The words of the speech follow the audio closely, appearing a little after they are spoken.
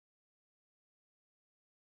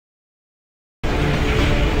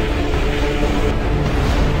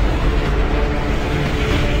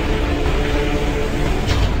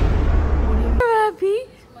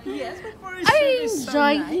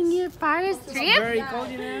Paris It's trip? very cold,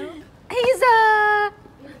 you know. Isa!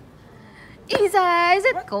 Isa, is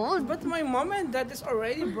it cold? But my mom and dad is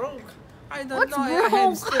already broke. I don't What's know. I broke?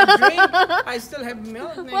 have still drink. I still have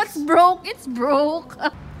milk. Next. What's broke? It's broke.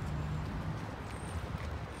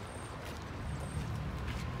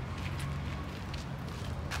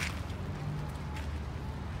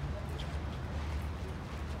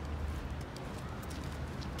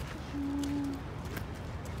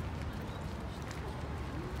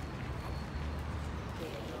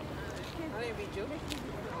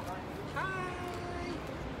 Hi,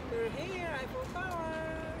 you're here. Eiffel Tower.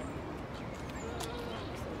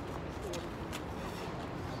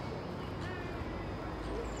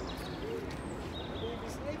 Baby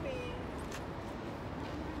sleeping.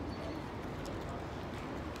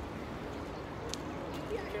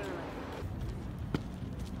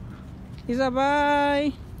 Isa,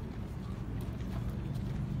 bye.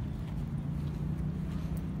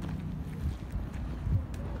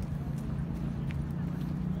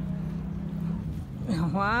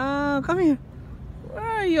 Wow, come here. Where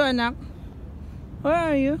are you, anak? Where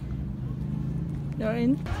are you? You're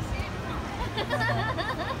in.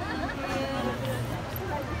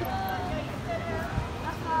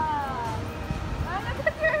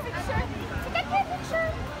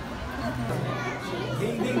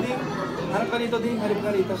 Ding, ding, ding. Harap ka dito, ding. Harap ka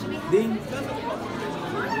dito. Ding.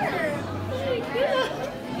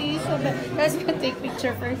 Isa, let's go take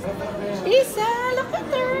picture first. Isa, look at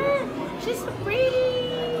her. She's so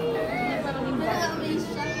pretty.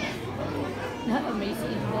 Not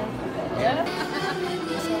amazing. Yeah.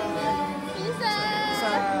 Isa.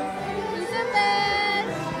 Isabel.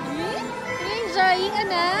 Enjoying,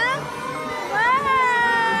 anak. Wow.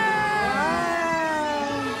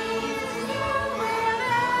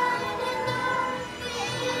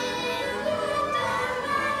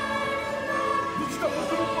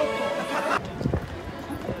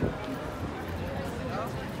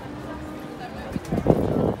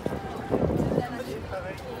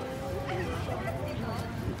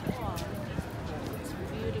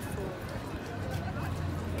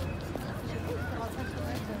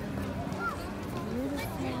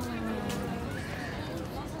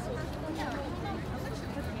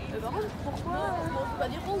 Pourquoi on peut pas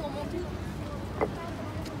dire qu'on remonte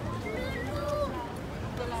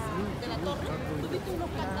de la torre? Dito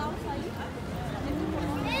look at down side.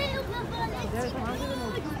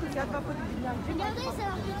 Regardez, ça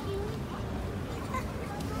va faire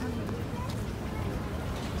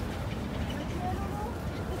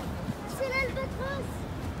c'est l'albatros.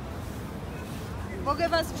 Mogę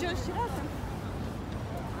was wziąć razem?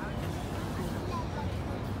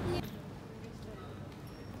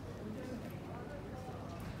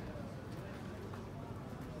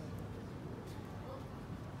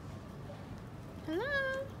 Hello.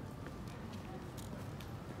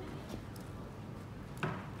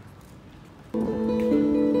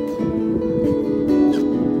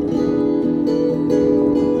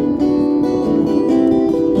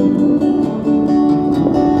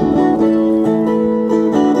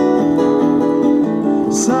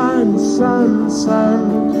 Sun, sun,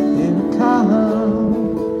 sun in a car.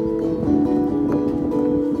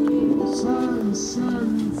 Sun,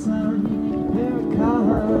 sun, sun in a car.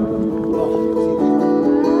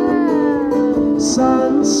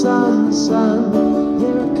 Sun, sun, sun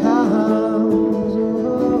in a car.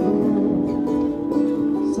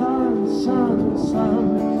 Sun, sun, sun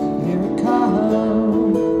in a car.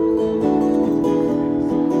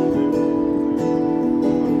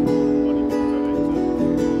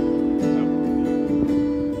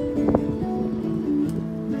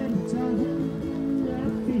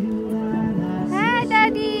 Hi,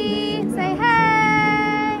 Daddy. Say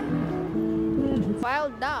hi.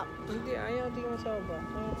 Wild duck. Hindi, ayaw tingnan sa baba.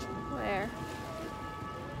 Where?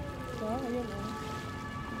 Ayun,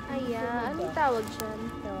 oh. Ayan. Anong tawag dyan?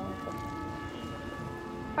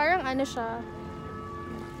 Parang ano siya?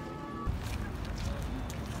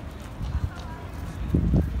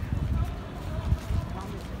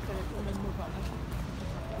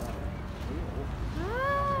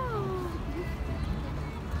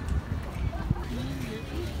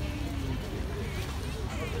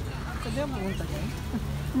 Pwede ang pumunta dyan?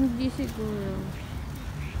 Hindi siguro.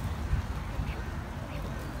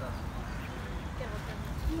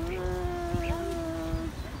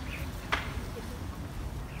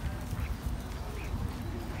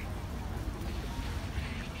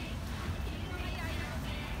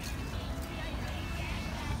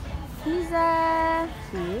 Lisa,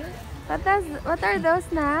 See? what are those,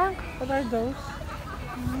 Nak? What are those?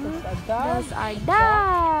 Those are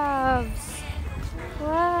doves.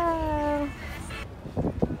 Wow.